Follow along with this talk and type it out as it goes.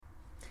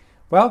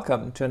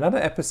Welcome to another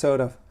episode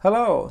of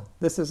Hello,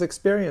 this is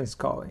Experience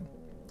Calling.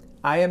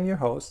 I am your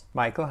host,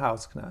 Michael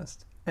Hausknast,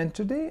 and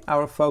today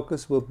our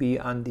focus will be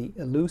on the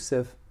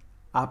elusive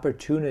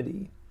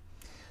opportunity.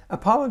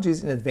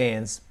 Apologies in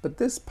advance, but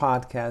this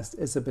podcast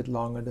is a bit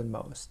longer than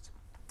most.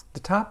 The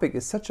topic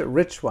is such a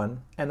rich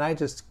one, and I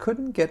just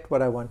couldn't get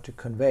what I want to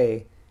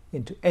convey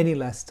into any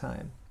less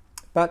time.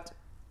 But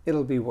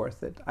it'll be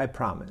worth it, I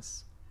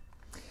promise.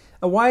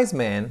 A wise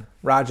man,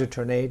 Roger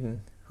Torneden,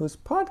 whose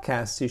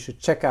podcasts you should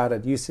check out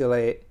at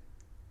UCLA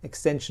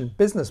Extension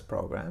Business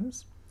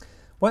Programs,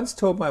 once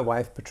told my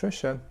wife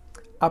Patricia,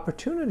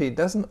 opportunity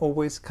doesn't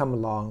always come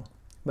along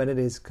when it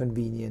is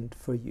convenient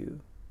for you.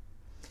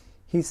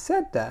 He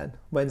said that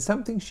when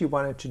something she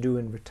wanted to do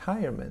in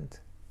retirement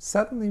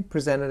suddenly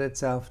presented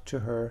itself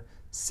to her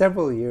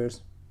several years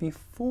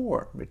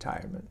before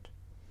retirement.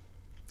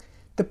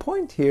 The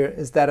point here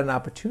is that an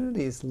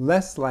opportunity is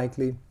less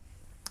likely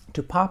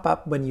to pop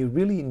up when you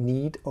really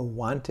need or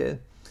want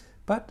it,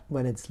 but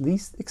when it's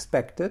least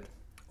expected,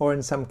 or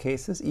in some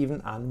cases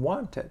even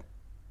unwanted.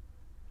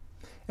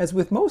 As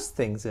with most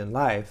things in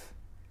life,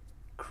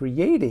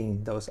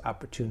 creating those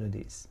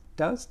opportunities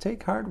does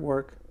take hard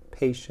work,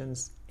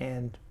 patience,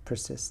 and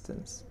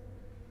persistence.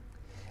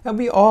 And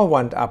we all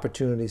want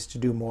opportunities to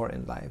do more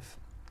in life,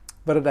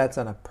 whether that's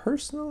on a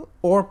personal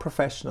or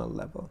professional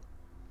level.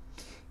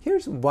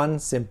 Here's one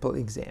simple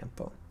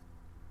example.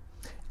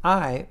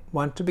 I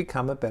want to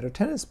become a better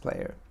tennis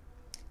player,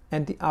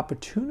 and the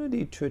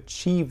opportunity to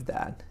achieve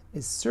that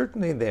is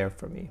certainly there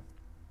for me.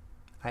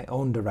 I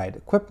own the right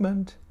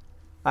equipment,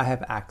 I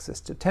have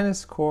access to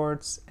tennis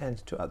courts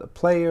and to other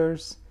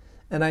players,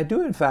 and I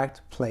do in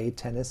fact play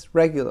tennis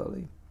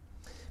regularly.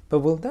 But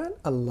will that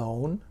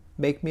alone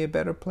make me a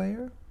better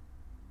player?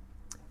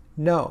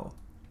 No.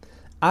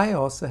 I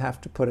also have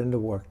to put in the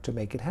work to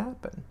make it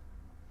happen.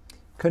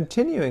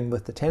 Continuing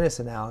with the tennis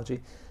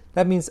analogy,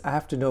 that means I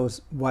have to know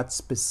what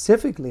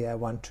specifically I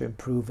want to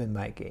improve in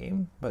my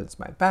game, whether it's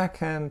my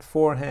backhand,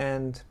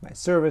 forehand, my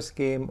service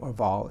game, or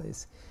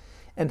volleys,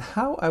 and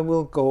how I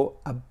will go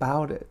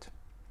about it.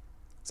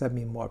 Does that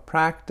mean more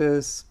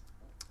practice,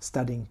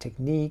 studying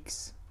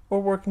techniques,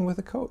 or working with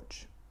a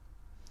coach?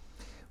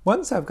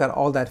 Once I've got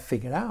all that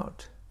figured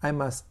out, I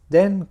must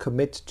then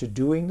commit to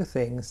doing the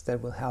things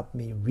that will help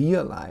me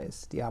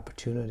realize the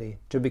opportunity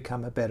to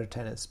become a better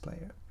tennis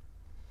player.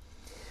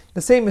 The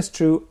same is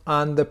true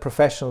on the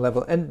professional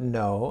level, and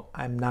no,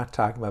 I'm not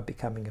talking about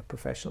becoming a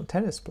professional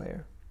tennis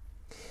player.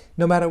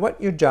 No matter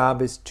what your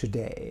job is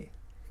today,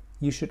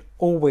 you should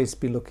always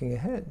be looking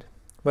ahead,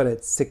 whether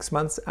it's 6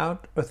 months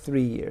out or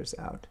 3 years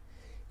out.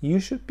 You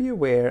should be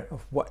aware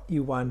of what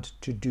you want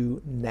to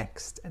do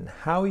next and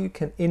how you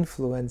can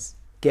influence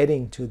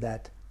getting to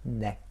that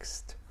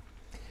next.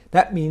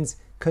 That means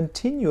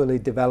continually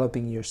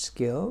developing your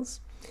skills,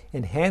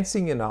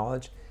 enhancing your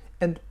knowledge,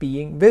 and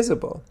being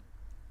visible.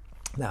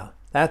 Now,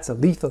 that's a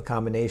lethal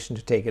combination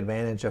to take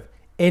advantage of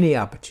any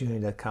opportunity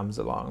that comes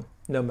along,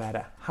 no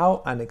matter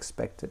how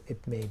unexpected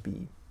it may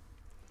be.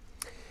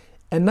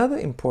 Another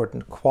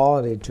important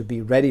quality to be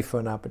ready for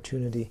an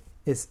opportunity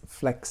is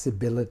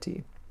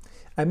flexibility.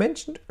 I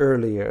mentioned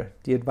earlier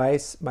the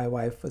advice my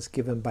wife was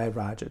given by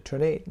Roger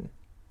Torneden.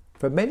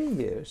 For many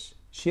years,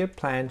 she had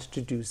planned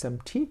to do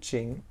some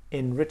teaching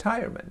in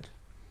retirement.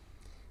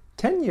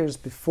 10 years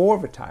before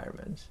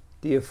retirement,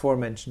 the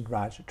aforementioned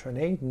Roger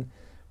Torneden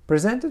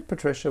presented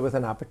Patricia with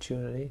an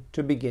opportunity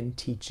to begin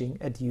teaching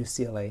at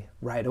UCLA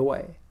right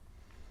away.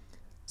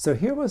 So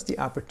here was the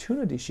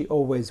opportunity she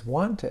always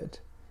wanted,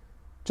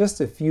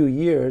 just a few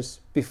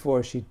years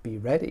before she'd be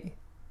ready.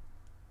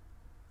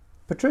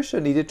 Patricia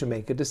needed to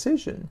make a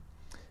decision.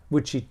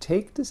 Would she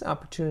take this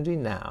opportunity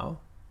now,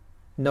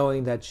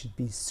 knowing that she'd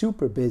be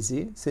super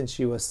busy since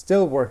she was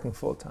still working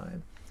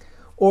full-time,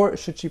 or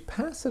should she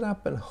pass it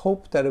up and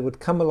hope that it would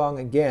come along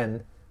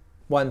again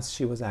once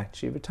she was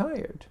actually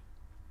retired?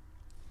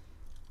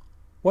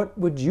 What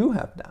would you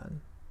have done?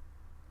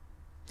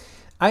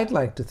 I'd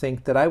like to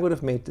think that I would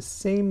have made the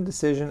same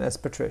decision as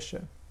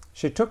Patricia.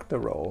 She took the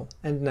role,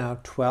 and now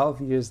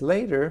 12 years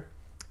later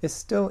is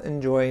still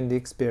enjoying the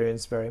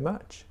experience very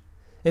much.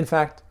 In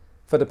fact,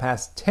 for the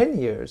past 10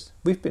 years,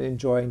 we've been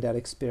enjoying that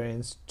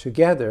experience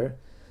together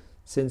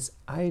since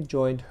I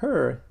joined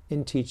her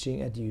in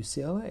teaching at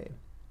UCLA.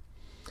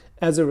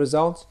 As a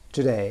result,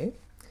 today,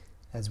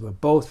 as we're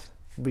both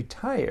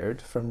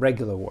retired from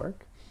regular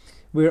work,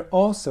 we're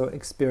also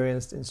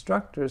experienced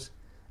instructors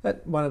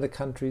at one of the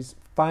country's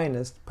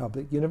finest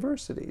public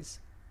universities.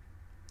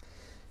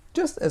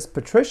 Just as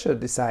Patricia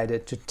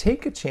decided to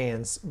take a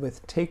chance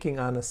with taking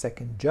on a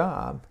second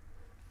job,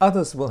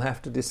 others will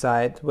have to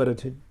decide whether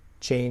to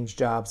change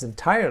jobs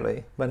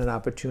entirely when an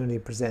opportunity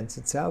presents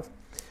itself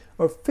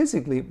or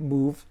physically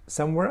move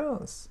somewhere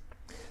else.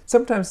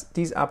 Sometimes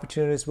these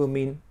opportunities will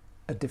mean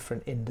a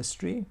different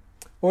industry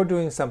or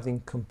doing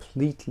something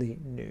completely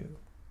new.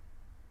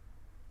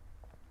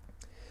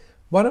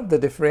 One of the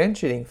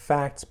differentiating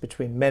facts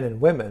between men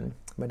and women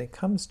when it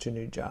comes to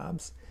new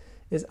jobs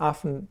is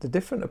often the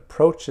different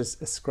approaches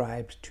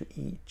ascribed to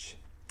each.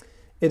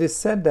 It is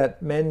said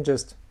that men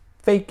just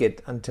fake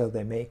it until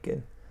they make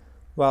it,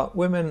 while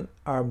women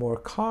are more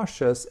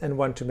cautious and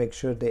want to make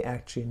sure they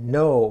actually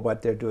know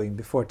what they're doing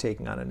before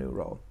taking on a new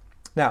role.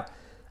 Now,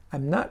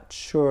 I'm not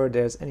sure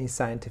there's any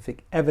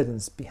scientific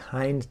evidence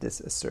behind this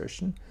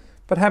assertion,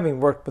 but having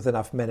worked with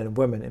enough men and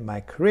women in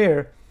my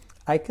career,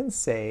 I can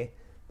say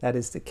that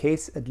is the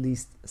case at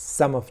least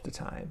some of the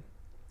time.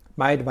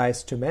 My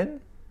advice to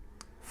men: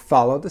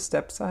 follow the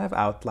steps I have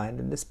outlined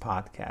in this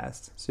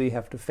podcast so you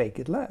have to fake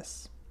it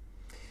less.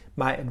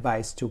 My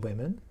advice to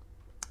women: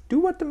 do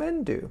what the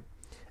men do.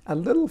 A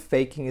little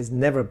faking is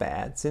never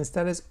bad, since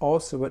that is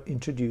also what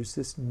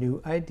introduces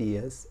new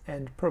ideas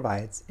and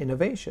provides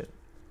innovation.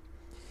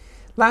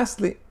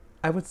 Lastly,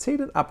 I would say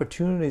that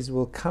opportunities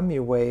will come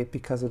your way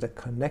because of the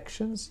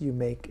connections you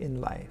make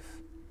in life.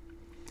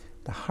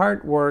 The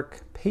hard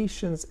work,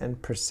 patience,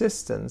 and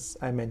persistence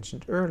I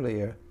mentioned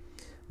earlier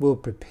will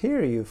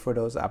prepare you for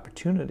those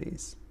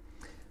opportunities.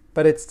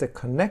 But it's the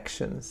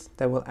connections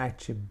that will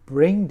actually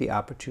bring the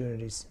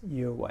opportunities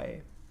your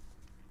way.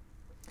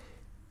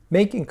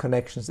 Making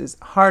connections is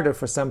harder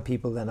for some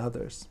people than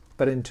others,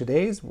 but in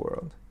today's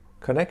world,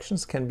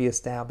 connections can be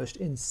established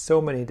in so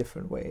many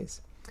different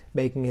ways,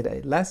 making it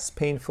a less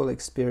painful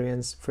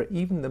experience for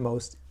even the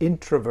most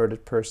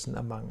introverted person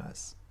among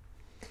us.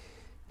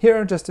 Here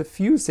are just a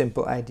few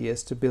simple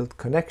ideas to build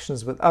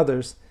connections with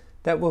others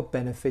that will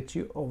benefit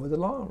you over the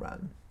long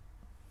run.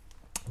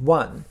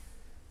 1.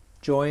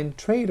 Join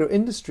trade or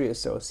industry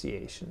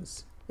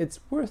associations. It's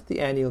worth the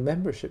annual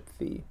membership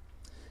fee.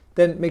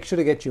 Then make sure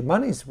to get your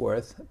money's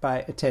worth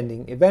by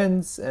attending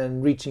events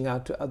and reaching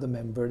out to other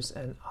members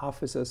and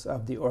officers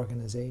of the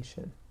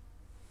organization.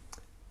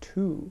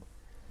 2.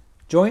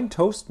 Join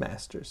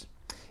Toastmasters.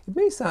 It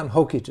may sound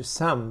hokey to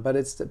some, but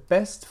it's the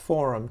best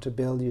forum to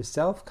build your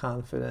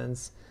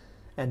self-confidence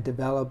and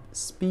develop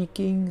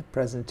speaking,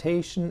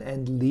 presentation,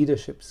 and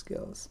leadership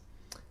skills.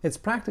 It's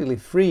practically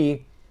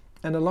free,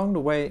 and along the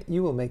way,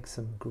 you will make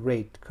some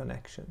great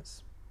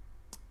connections.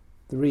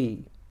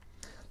 3.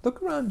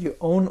 Look around your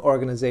own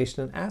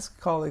organization and ask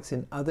colleagues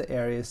in other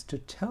areas to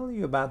tell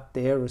you about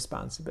their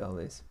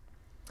responsibilities.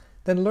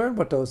 Then learn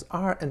what those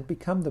are and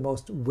become the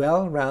most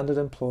well-rounded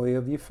employee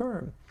of your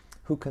firm,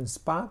 who can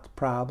spot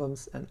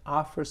problems and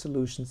offer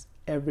solutions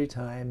every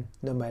time,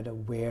 no matter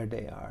where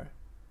they are.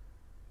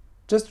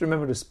 Just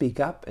remember to speak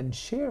up and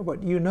share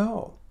what you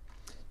know.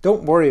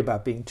 Don't worry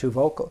about being too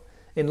vocal.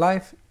 In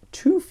life,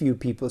 too few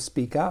people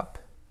speak up,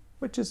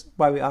 which is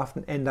why we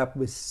often end up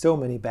with so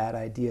many bad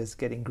ideas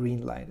getting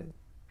green-lighted.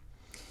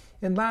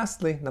 And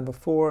lastly, number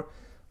 4,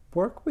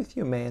 work with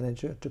your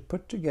manager to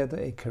put together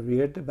a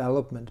career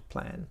development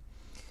plan.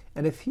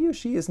 And if he or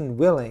she isn't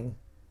willing,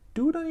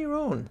 do it on your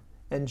own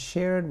and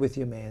share it with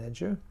your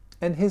manager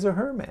and his or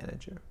her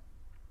manager.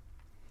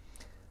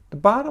 The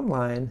bottom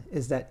line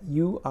is that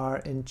you are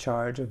in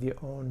charge of your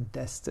own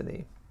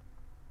destiny.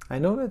 I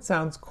know that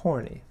sounds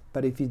corny,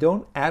 but if you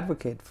don't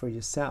advocate for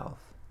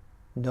yourself,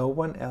 no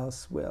one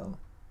else will.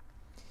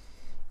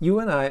 You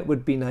and I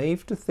would be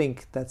naive to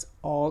think that's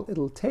all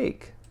it'll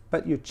take,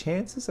 but your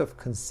chances of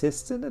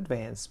consistent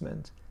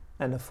advancement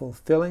and a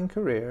fulfilling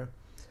career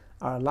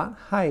are a lot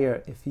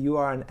higher if you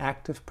are an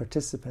active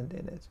participant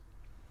in it.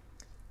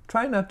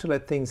 Try not to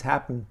let things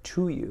happen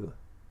to you.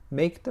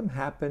 Make them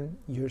happen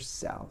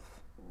yourself.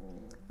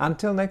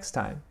 Until next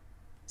time,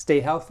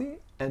 stay healthy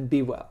and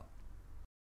be well.